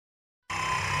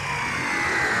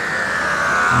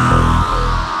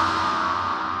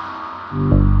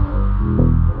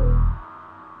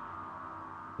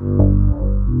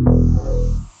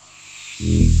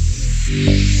Hi,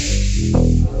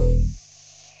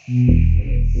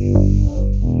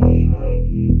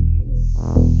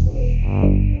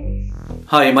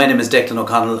 my name is Declan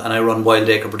O'Connell and I run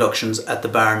Wildacre Productions at the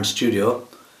Barn Studio.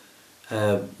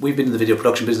 We've been in the video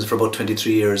production business for about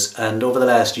 23 years, and over the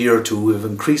last year or two we've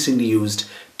increasingly used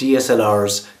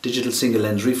DSLRs, digital single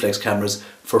lens reflex cameras,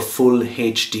 for full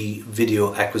HD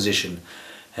video acquisition.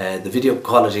 The video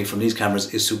quality from these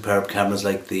cameras is superb. Cameras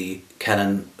like the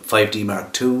Canon 5D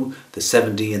Mark II, the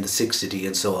 7D and the 60D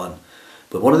and so on.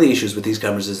 But one of the issues with these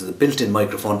cameras is that the built-in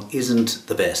microphone isn't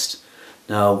the best.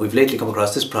 Now, we've lately come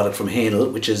across this product from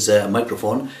Hahnel, which is a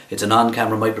microphone. It's an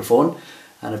on-camera microphone,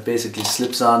 and it basically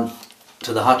slips on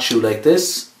to the hot shoe like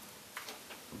this.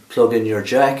 Plug in your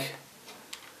jack,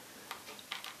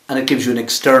 and it gives you an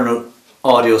external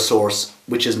audio source,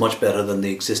 which is much better than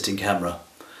the existing camera.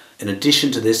 In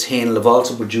addition to this, Hahnel have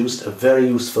also produced a very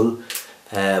useful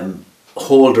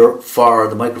holder for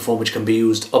the microphone, which can be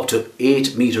used up to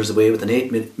 8 meters away with an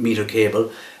 8-meter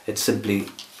cable. It simply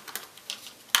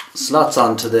slots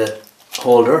onto the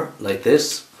holder like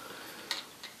this.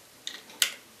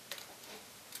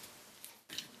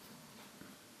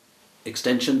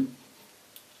 Extension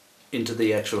into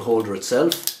the actual holder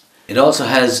itself. It also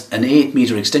has an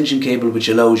 8-meter extension cable, which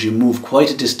allows you to move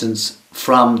quite a distance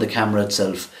from the camera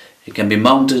itself. It can be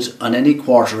mounted on any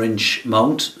 1/4 inch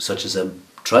mount, such as a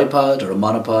tripod or a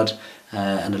monopod,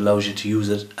 and allows you to use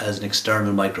it as an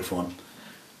external microphone.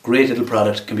 Great little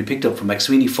product, can be picked up from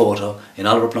MacSweenys Photo in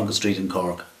Oliver Plunkett Street in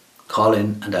Cork. Call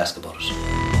in and ask about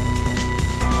it.